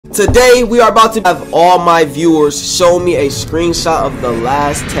Today we are about to have all my viewers show me a screenshot of the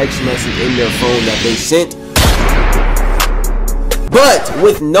last text message in their phone that they sent, but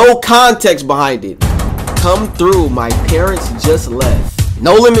with no context behind it. Come through, my parents just left.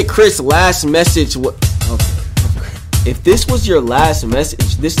 No Limit Chris last message. What? Okay. If this was your last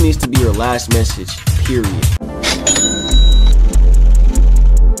message, this needs to be your last message, period.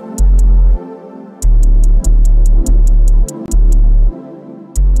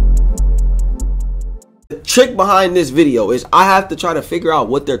 The trick behind this video is I have to try to figure out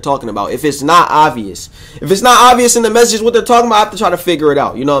what they're talking about. If it's not obvious in the message what they're talking about, I have to try to figure it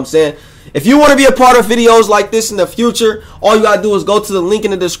out. You know what I'm saying? If you want to be a part of videos like this in the future, all you gotta do is go to the link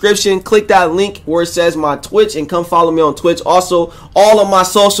in the description, click that link where it says my Twitch, and come follow me on Twitch. Also, all of my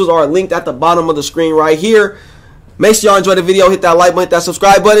socials are linked at the bottom of the screen right here. Make sure y'all enjoy the video, hit that like button, hit that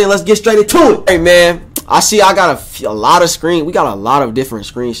subscribe button, and let's get straight into it. Hey man, I see I got a lot of we got a lot of different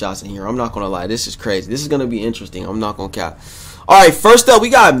screenshots in here. I'm not gonna lie, this is crazy. This is gonna be interesting. I'm not gonna cap. Alright, first up we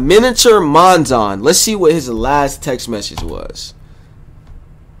got Miniature Monzon. Let's see what his last text message was.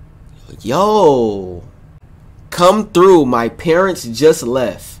 Yo, come through, my parents just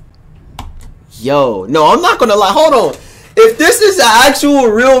left. Yo, no, I'm not gonna lie, hold on. If this is an actual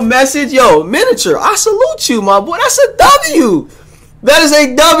real message, yo, Miniature, I salute you, my boy. That's a W. That is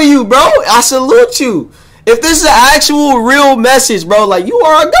a W, bro. I salute you. If this is an actual real message, bro, like, you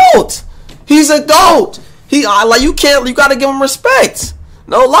are a GOAT. He's a GOAT. Like, you gotta give him respect.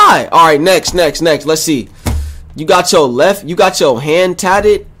 No lie. All right, next. Let's see. You got your hand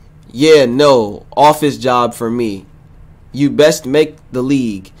tatted? Yeah, no. Office job for me. You best make the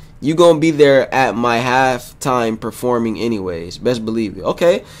league. You gonna be there at my halftime performing anyways. Best believe it.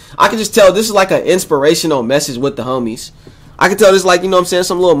 Okay. I can just tell this is like an inspirational message with the homies. I can tell this, like, you know what I'm saying,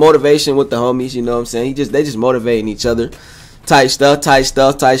 some little motivation with the homies, you know what I'm saying? They just motivating each other. Tight stuff.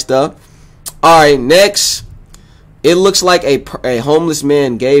 Alright, next. It looks like a homeless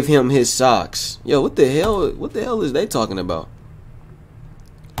man gave him his socks. Yo, what the hell is they talking about?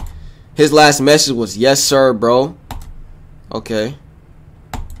 His last message was, yes sir, bro. Okay.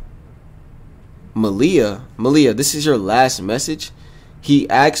 Malia, this is your last message? He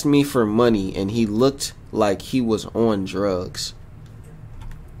asked me for money and he looked like he was on drugs.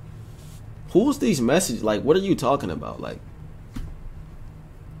 Who's these messages? Like, what are you talking about? Like,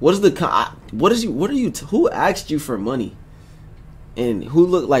 who asked you for money? And who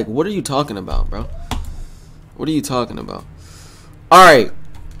looked like, what are you talking about, bro? What are you talking about? Alright.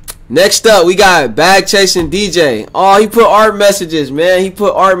 Next up, we got Bag Chasing DJ. Oh, he put art messages, man. He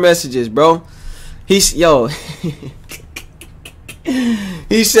put art messages, bro. He said,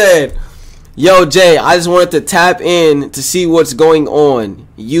 yo, Jay, I just wanted to tap in to see what's going on.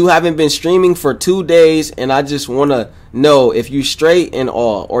 You haven't been streaming for 2 days, and I just want to know if you straight and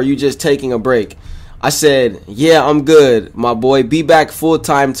all, or you just taking a break. I said, yeah, I'm good, my boy. Be back full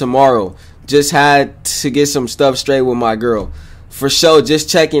time tomorrow. Just had to get some stuff straight with my girl. For sure, just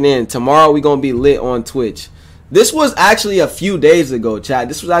checking in. Tomorrow we gonna be lit on Twitch. This was actually a few days ago, chat.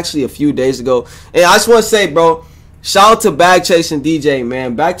 This was actually a few days ago. And I just want to say, bro, shout out to Bag Chasing DJ,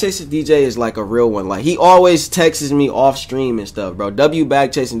 man. Bag Chasing DJ is like a real one. Like, he always texts me off stream and stuff, bro. W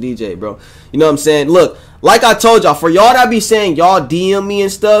Bag Chasing DJ, bro. You know what I'm saying? Look, like I told y'all, for y'all that be saying y'all DM me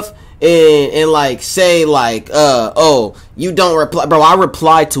and stuff, and like say like oh, you don't reply, bro. I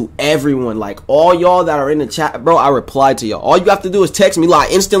reply to everyone. Like, all y'all that are in the chat, bro, I reply to y'all. All you have to do is text me. Like,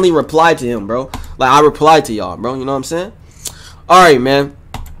 I instantly reply to him, bro. Like, I reply to y'all, bro. You know what I'm saying? All right, man.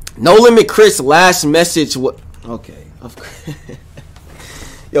 No Limit Chris last message. What? Okay.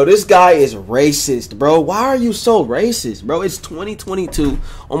 Yo, this guy is racist, bro. Why are you so racist, bro? It's 2022,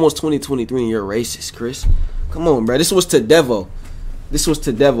 almost 2023, and you're racist, Chris. Come on, bro. This was to Devo. This was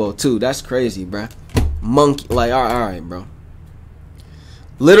to Devo, too. That's crazy, bro. Monkey. Like, all right, bro.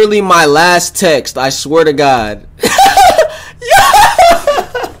 Literally my last text. I swear to God.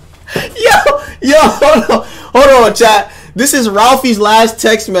 Yo, hold on, chat. This is Ralphie's last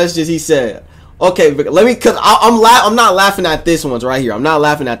text messages, he said. Okay, let me, cause I'm not laughing at this ones right here. I'm not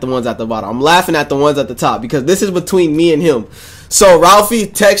laughing at the ones at the bottom. I'm laughing at the ones at the top because this is between me and him. So Ralphie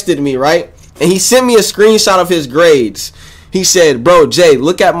texted me, right? And he sent me a screenshot of his grades. He said, bro, Jay,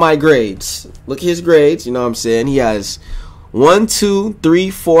 look at my grades. Look at his grades. You know what I'm saying? He has 1, 2, 3,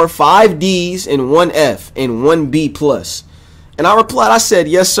 4, 5 D's and 1 F and 1 B plus. And I replied, I said,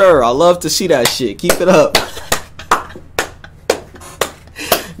 yes, sir. I love to see that shit. Keep it up.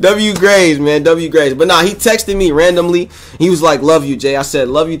 W grades, man. W grades. But nah, he texted me randomly. He was like, love you, Jay. I said,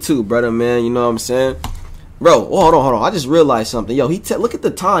 love you too, brother, man. You know what I'm saying? Bro, hold on. I just realized something. Yo, look at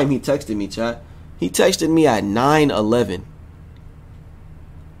the time he texted me, chat. He texted me at 9:11.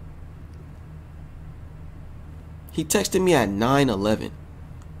 He texted me at 9:11.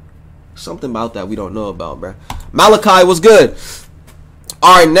 Something about that we don't know about, bruh. Malachi, what's good?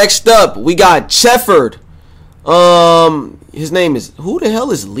 Alright, next up, we got Chefford. His name is, who the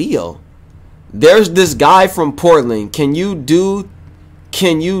hell is Leo? There's this guy from Portland. Can you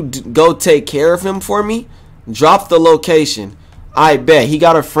go take care of him for me? Drop the location. I bet. He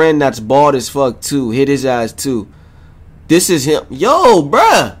got a friend that's bald as fuck too. Hit his ass too. This is him. Yo,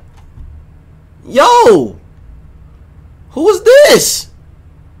 bruh. Yo. Who is this?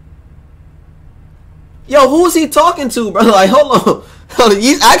 Yo, who is he talking to, bro? Like, hold on.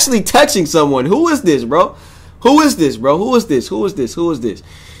 He's actually texting someone. Who is this, bro? Who is this, bro? Who is this? Who is this? Who is this?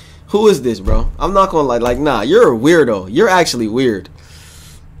 Who is this, bro? I'm not gonna like, nah, you're a weirdo. You're actually weird.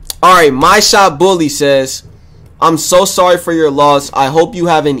 Alright, My Shot Bully says, I'm so sorry for your loss. I hope you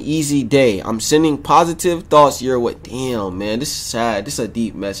have an easy day. I'm sending positive thoughts your way. Damn, man, this is sad. This is a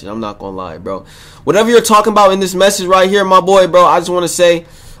deep message. I'm not gonna lie, bro. Whatever you're talking about in this message right here, my boy, bro, I just want to say,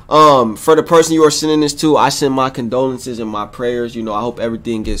 for the person you are sending this to, I send my condolences and my prayers. You know, I hope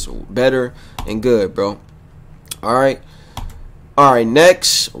everything gets better and good, bro. Alright. Alright,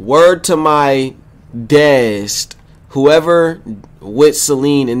 next. Word to my dest. Whoever with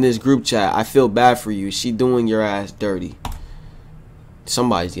Celine in this group chat, I feel bad for you. She doing your ass dirty.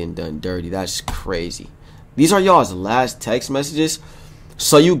 Somebody's getting done dirty. That's crazy. These are y'all's last text messages.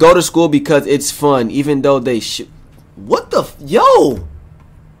 So you go to school because it's fun, even though they should. What the yo?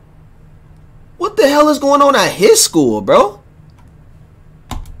 What the hell is going on at his school, bro?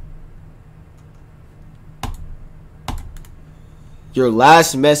 Your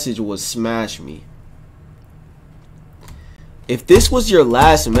last message was smash me. If this was your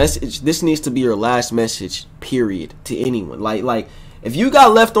last message, this needs to be your last message, period, to anyone. Like, if you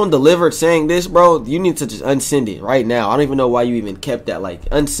got left on delivered saying this, bro, you need to just unsend it right now. I don't even know why you even kept that. Like,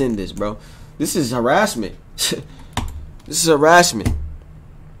 unsend this, bro. This is harassment. This is harassment.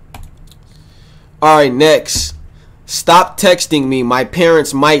 Alright, next. Stop texting me. My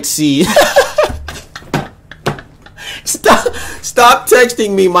parents might see. Stop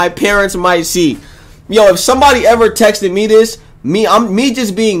texting me. My parents might see. Yo, if somebody ever texted me this, me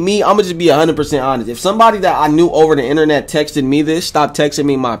just being me, I'm gonna just be 100% honest. If somebody that I knew over the internet texted me this, stop texting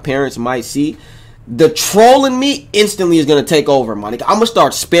me, my parents might see, the troll in me instantly is gonna take over, my nigga. I'm gonna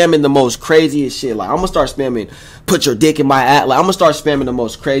start spamming the most craziest shit. Like, I'm gonna start spamming, put your dick in my ass. Like, I'm gonna start spamming the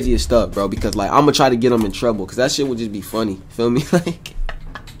most craziest stuff, bro, because, like, I'm gonna try to get them in trouble, because that shit would just be funny. Feel me? Like,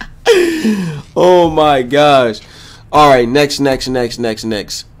 oh my gosh. Alright, next.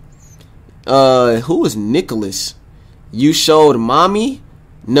 Who is Nicholas? You showed mommy?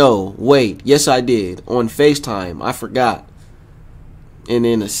 No, wait. Yes, I did. On FaceTime. I forgot. And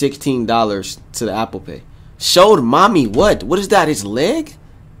then a $16 to the Apple Pay. Showed mommy what? What is that? His leg?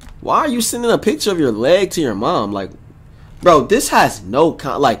 Why are you sending a picture of your leg to your mom? Like, bro, this has no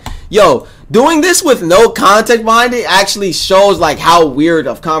yo, doing this with no context behind it actually shows, like, how weird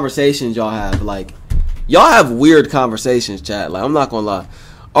of conversations y'all have. Like, y'all have weird conversations, chat. Like, I'm not gonna lie.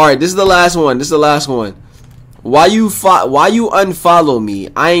 Alright, this is the last one. Why you unfollow me?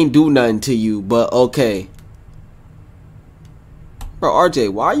 I ain't do nothing to you, but okay. Bro, RJ,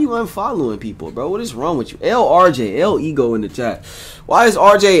 why are you unfollowing people, bro? What is wrong with you? LRJ, L Ego in the chat. Why is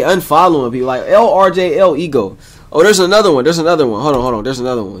RJ unfollowing people? Like, LRJ, L Ego. Oh, there's another one. Hold on. There's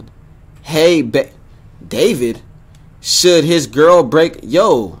another one. Hey, David, should his girl break?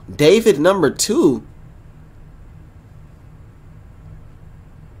 Yo, David number 2.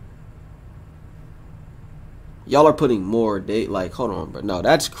 Y'all are putting more date. Like, hold on, bro. No,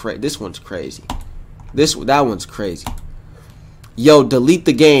 that's crazy. This one's crazy. That one's crazy. Yo, delete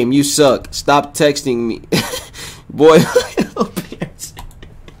the game. You suck. Stop texting me. Boy.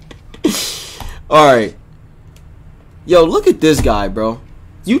 Alright. Yo, look at this guy, bro.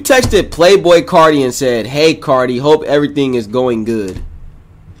 You texted Playboy Cardi and said, hey, Cardi, hope everything is going good.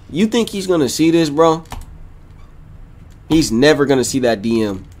 You think he's going to see this, bro? He's never going to see that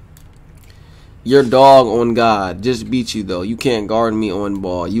DM. Your dog on God just beat you though. You can't guard me on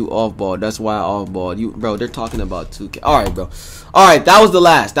ball. You off ball. That's why I off ball. You, bro, they're talking about 2K. Alright, bro. Alright, that was the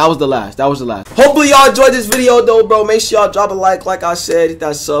last. Hopefully y'all enjoyed this video though, bro. Make sure y'all drop a like I said. Hit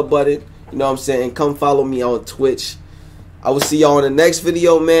that sub button. You know what I'm saying? Come follow me on Twitch. I will see y'all in the next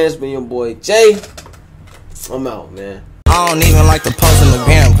video, man. It's been your boy Jay. I'm out, man. I don't even like to post on the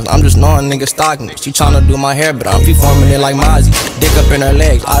gram, cause I'm just knowing niggas stalking me. She tryna do my hair, but I'm performing it like Mozzie. Dick up in her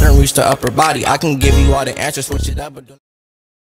legs, I done reached her upper body. I can give you all the answers, switch it up, but